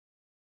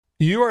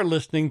You are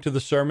listening to the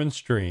sermon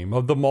stream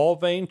of the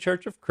Mulvane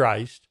Church of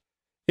Christ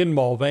in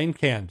Mulvane,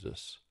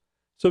 Kansas.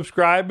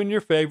 Subscribe in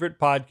your favorite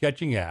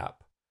podcatching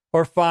app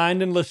or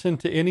find and listen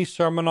to any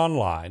sermon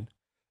online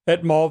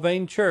at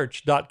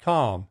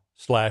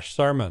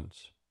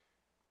mulvanechurch.com/sermons.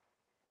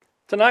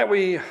 Tonight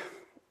we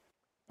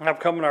have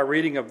come in our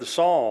reading of the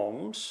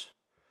Psalms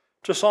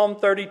to Psalm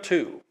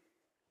 32.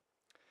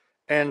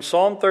 And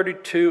Psalm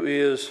 32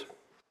 is,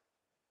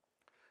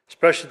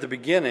 especially at the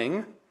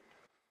beginning,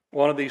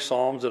 one of these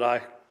psalms that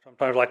I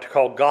sometimes like to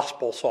call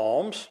gospel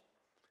psalms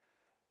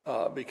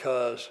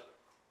because,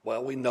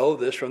 well, we know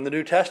this from the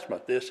New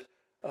Testament. This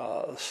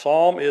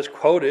psalm is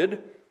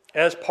quoted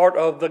as part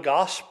of the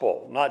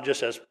gospel, not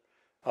just as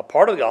a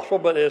part of the gospel,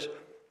 but as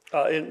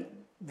in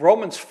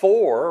Romans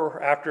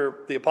 4, after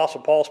the Apostle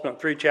Paul spent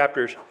 3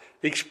 chapters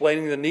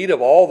explaining the need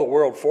of all the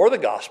world for the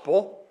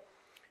gospel,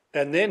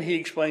 and then he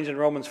explains in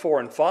Romans 4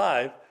 and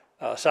 5,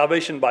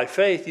 salvation by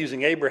faith,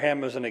 using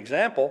Abraham as an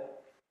example.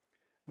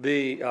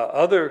 The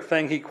other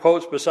thing he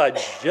quotes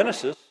besides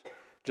Genesis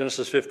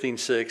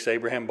 15:6,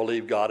 Abraham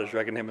believed God has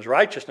reckoned him as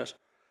righteousness.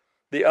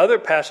 The other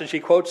passage he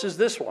quotes is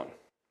this one.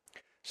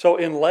 So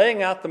in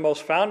laying out the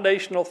most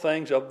foundational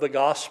things of the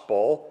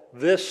gospel,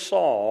 this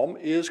psalm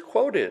is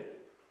quoted.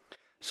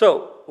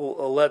 So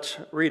let's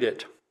read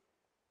it.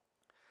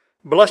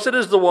 Blessed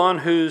is the one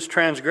whose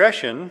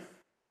transgression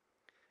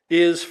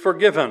is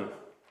forgiven,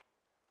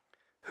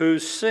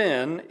 whose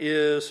sin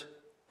is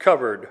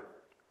covered.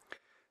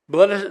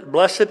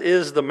 Blessed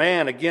is the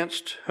man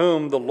against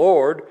whom the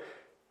Lord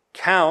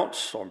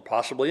counts, or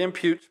possibly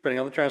imputes, depending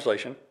on the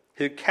translation,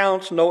 who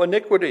counts no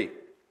iniquity,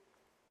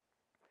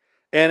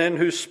 and in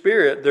whose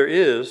spirit there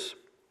is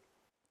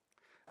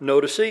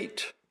no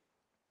deceit.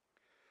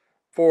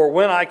 For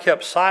when I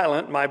kept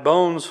silent, my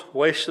bones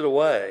wasted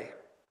away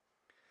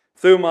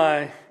through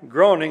my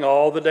groaning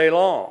all the day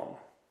long.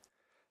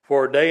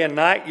 For day and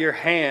night your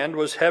hand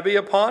was heavy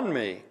upon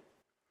me.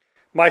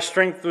 My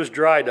strength was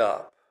dried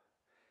up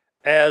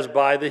as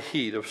by the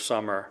heat of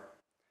summer.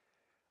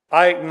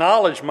 I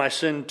acknowledged my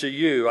sin to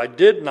you. I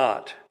did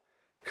not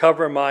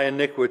cover my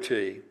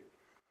iniquity.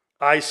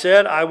 I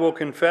said, I will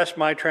confess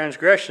my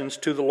transgressions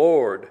to the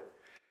Lord,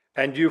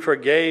 and you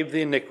forgave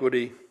the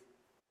iniquity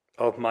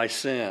of my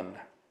sin.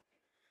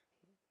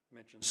 I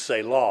mentioned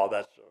Selah.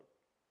 That's a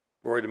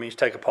word that means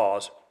take a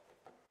pause.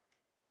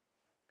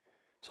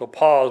 So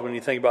pause when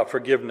you think about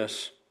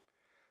forgiveness.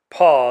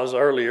 Pause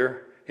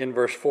earlier in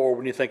verse 4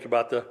 when you think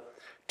about the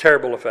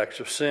terrible effects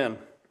of sin.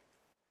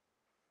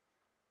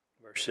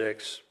 Verse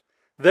 6.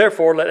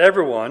 Therefore, let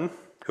everyone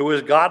who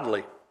is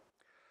godly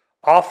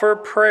offer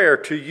prayer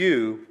to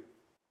you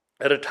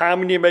at a time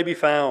when you may be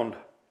found.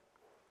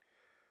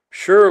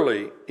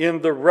 Surely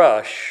in the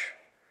rush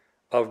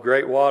of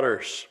great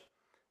waters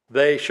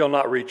they shall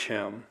not reach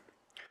him.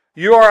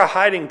 You are a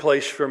hiding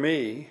place for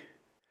me.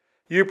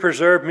 You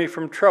preserve me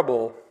from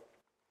trouble.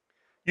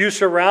 You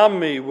surround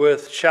me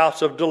with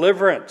shouts of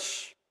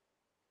deliverance.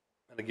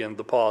 And again,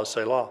 the pause,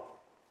 Selah.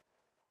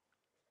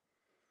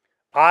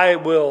 I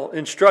will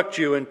instruct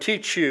you and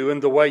teach you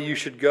in the way you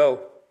should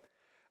go.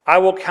 I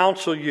will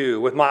counsel you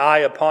with my eye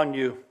upon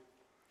you.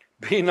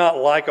 Be not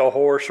like a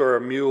horse or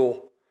a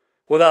mule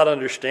without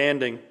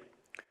understanding,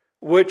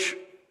 which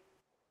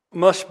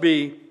must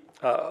be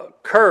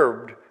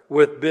curbed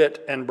with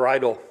bit and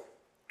bridle,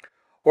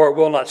 or it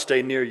will not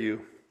stay near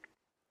you.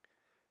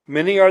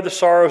 Many are the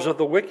sorrows of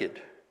the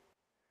wicked,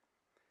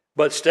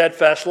 but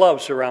steadfast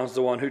love surrounds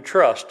the one who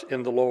trusts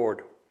in the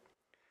Lord.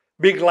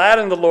 Be glad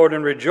in the Lord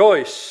and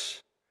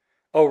rejoice,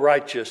 O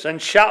righteous,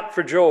 and shout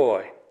for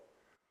joy,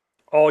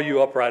 all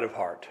you upright of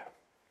heart.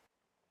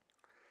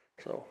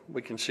 So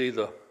we can see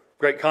the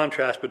great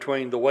contrast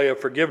between the way of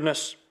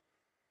forgiveness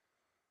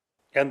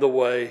and the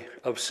way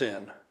of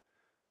sin.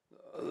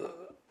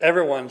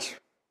 Everyone's,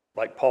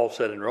 like Paul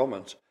said in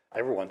Romans,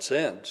 everyone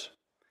sins.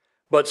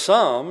 But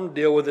some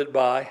deal with it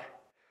by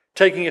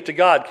taking it to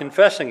God,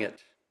 confessing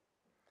it,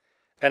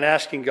 and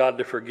asking God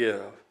to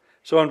forgive.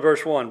 So in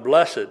verse 1,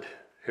 blessed,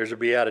 here's a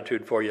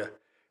beatitude for you.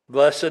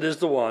 Blessed is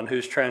the one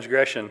whose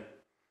transgression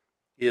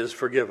is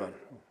forgiven.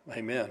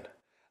 Amen.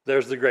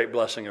 There's the great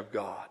blessing of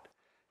God.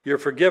 You're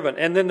forgiven.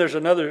 And then there's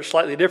another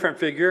slightly different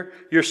figure.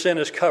 Your sin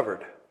is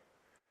covered.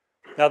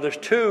 Now there's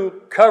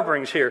 2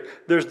 coverings here.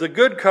 There's the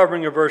good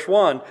covering of verse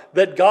 1,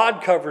 that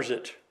God covers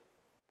it,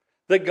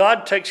 that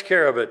God takes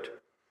care of it.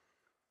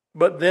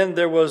 But then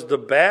there was the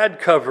bad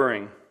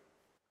covering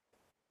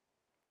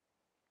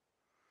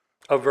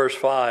of verse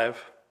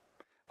 5.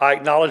 I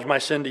acknowledge my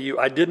sin to you.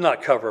 I did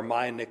not cover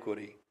my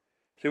iniquity.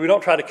 See, we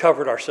don't try to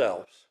cover it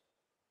ourselves.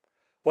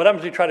 What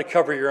happens when you try to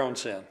cover your own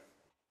sin?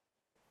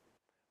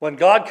 When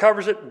God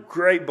covers it,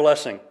 great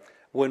blessing.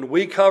 When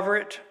we cover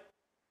it,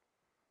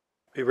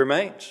 it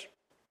remains.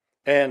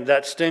 And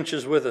that stench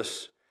is with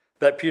us.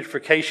 That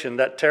putrefaction,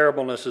 that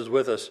terribleness is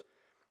with us.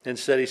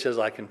 Instead, he says,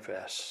 I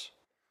confess.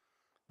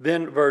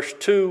 Then verse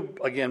 2,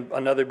 again,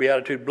 another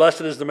beatitude.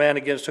 Blessed is the man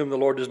against whom the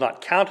Lord does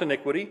not count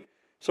iniquity.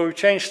 So we've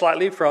changed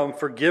slightly from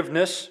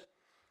forgiveness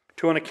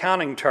to an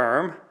accounting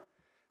term,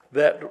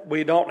 that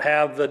we don't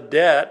have the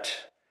debt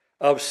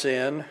of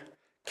sin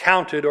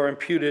counted or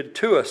imputed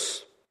to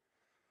us.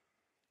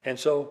 And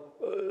so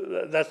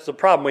that's the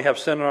problem. We have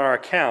sin on our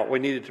account. We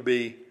need it to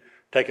be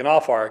taken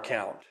off our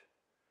account.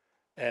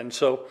 And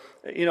so,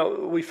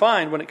 we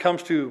find when it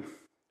comes to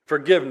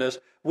forgiveness,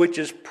 which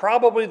is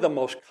probably the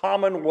most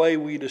common way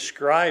we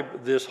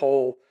describe this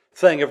whole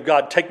thing of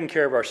God taking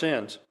care of our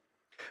sins.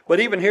 But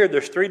even here,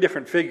 there's three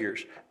different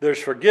figures. There's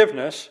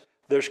forgiveness,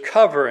 there's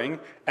covering,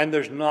 and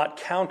there's not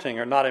counting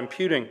or not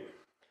imputing.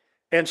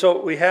 And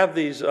so we have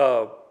these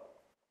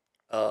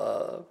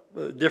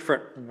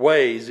different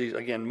ways, these,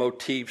 again,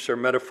 motifs or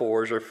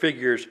metaphors or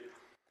figures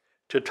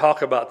to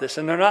talk about this.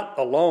 And they're not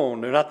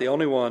alone. They're not the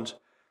only ones.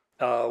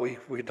 We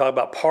could talk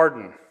about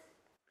pardon.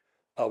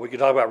 We could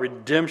talk about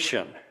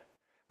redemption.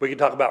 We could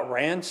talk about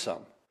ransom.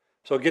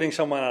 So getting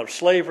someone out of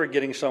slavery,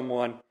 getting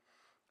someone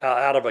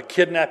out of a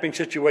kidnapping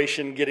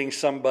situation, getting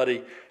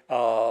somebody,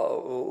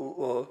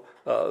 the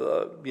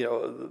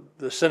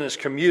sentence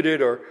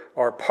commuted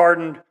or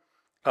pardoned.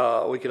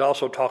 We could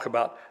also talk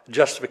about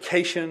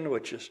justification,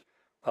 which is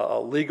a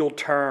legal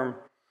term.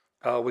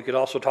 We could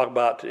also talk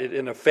about it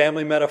in a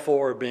family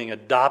metaphor, being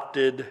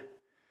adopted.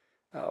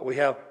 We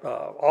have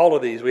all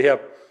of these. We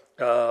have,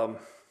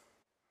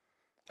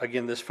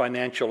 again, this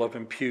financial of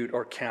impute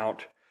or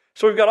count.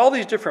 So we've got all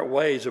these different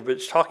ways of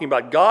it's talking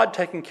about God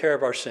taking care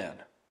of our sin.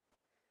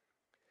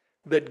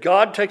 That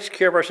God takes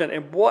care of our sin.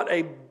 And what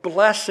a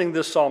blessing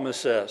this psalmist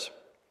says.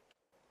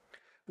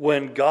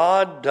 When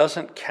God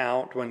doesn't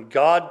count, when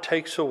God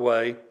takes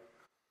away,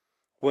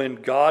 when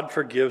God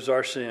forgives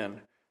our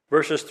sin.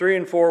 Verses 3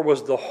 and 4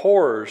 was the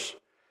horrors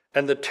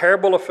and the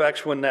terrible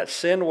effects when that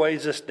sin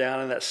weighs us down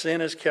and that sin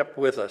is kept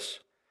with us.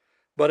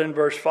 But in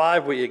verse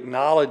 5, we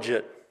acknowledge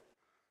it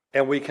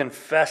and we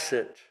confess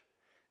it.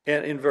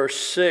 And in verse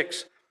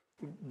 6,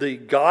 the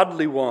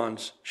godly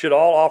ones should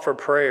all offer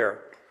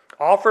prayer.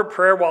 Offer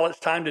prayer while it's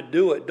time to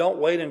do it. Don't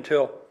wait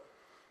until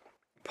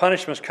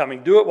punishment's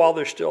coming. Do it while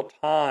there's still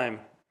time.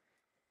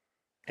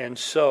 And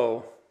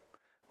so,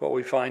 what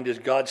we find is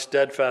God's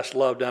steadfast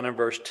love down in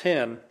verse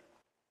 10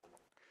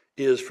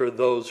 is for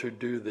those who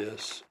do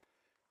this.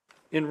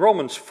 In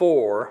Romans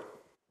 4,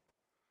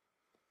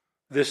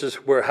 this is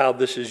how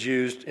this is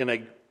used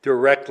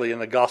directly in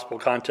the gospel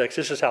context.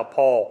 This is how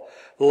Paul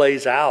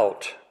lays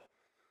out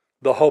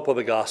the hope of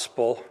the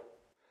gospel.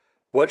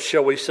 What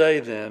shall we say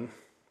then?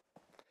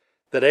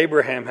 That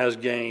Abraham has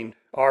gained,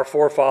 our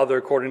forefather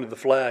according to the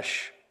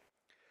flesh.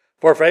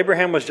 For if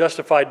Abraham was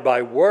justified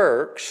by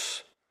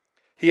works,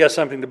 he has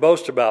something to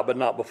boast about, but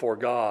not before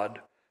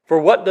God. For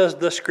what does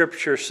the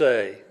scripture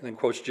say? Then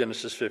quotes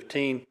Genesis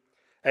 15.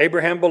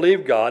 Abraham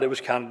believed God, it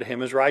was counted to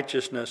him as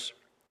righteousness.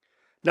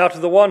 Now to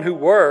the one who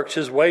works,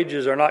 his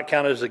wages are not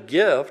counted as a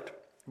gift,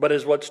 but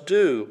as what's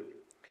due.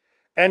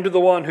 And to the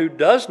one who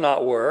does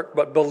not work,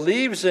 but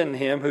believes in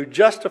him who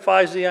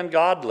justifies the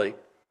ungodly,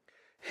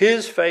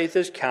 his faith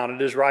is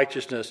counted as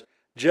righteousness,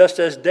 just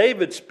as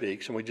David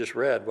speaks, and we just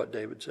read what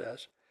David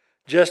says,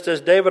 just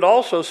as David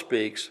also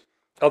speaks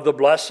of the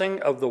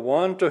blessing of the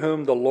one to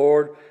whom the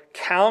Lord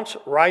counts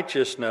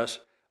righteousness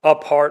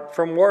apart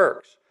from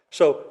works.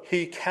 So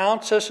he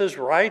counts us as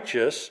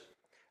righteous,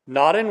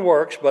 not in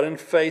works, but in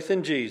faith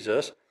in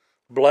Jesus.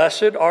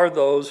 Blessed are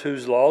those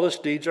whose lawless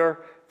deeds are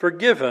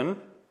forgiven,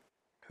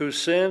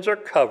 whose sins are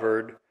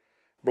covered.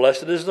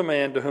 Blessed is the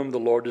man to whom the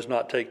Lord does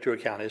not take to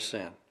account his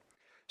sin.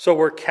 So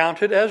we're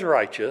counted as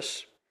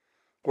righteous.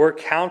 We're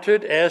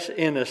counted as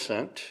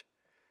innocent.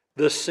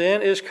 The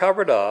sin is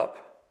covered up.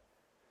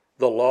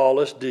 The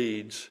lawless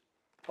deeds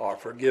are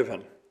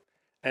forgiven.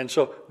 And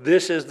so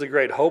this is the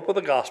great hope of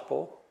the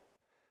gospel.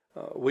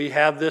 We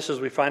have this,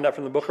 as we find out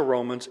from the book of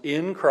Romans,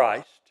 in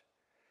Christ,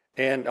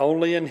 and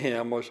only in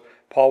him, as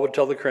Paul would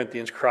tell the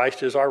Corinthians,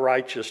 Christ is our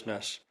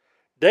righteousness.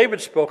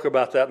 David spoke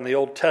about that in the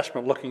Old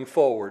Testament looking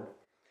forward.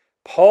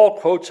 Paul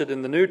quotes it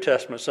in the New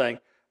Testament saying,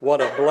 what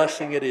a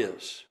blessing it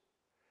is.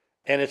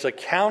 And it's a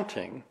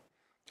counting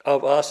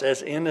of us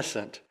as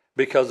innocent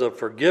because of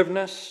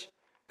forgiveness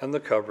and the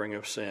covering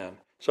of sin.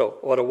 So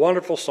what a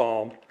wonderful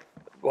psalm.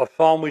 A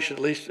psalm we should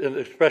at least,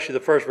 especially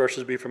the first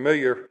verses, be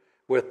familiar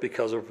with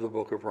because of the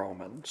book of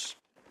Romans.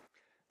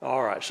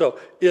 All right, so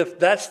if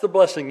that's the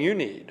blessing you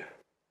need,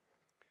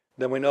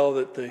 then we know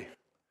that the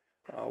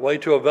way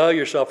to avail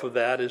yourself of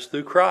that is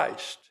through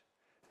Christ.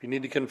 If you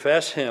need to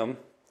confess him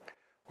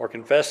or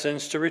confess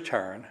sins to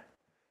return,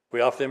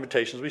 we offer the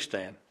invitations, we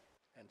stand.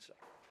 And so.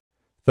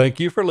 Thank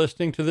you for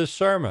listening to this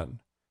sermon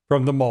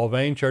from the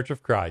Mulvane Church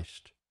of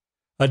Christ.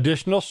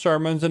 Additional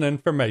sermons and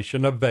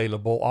information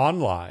available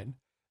online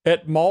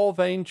at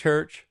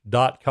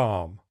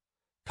mulvanechurch.com.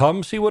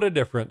 Come see what a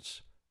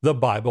difference the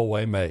Bible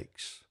way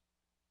makes.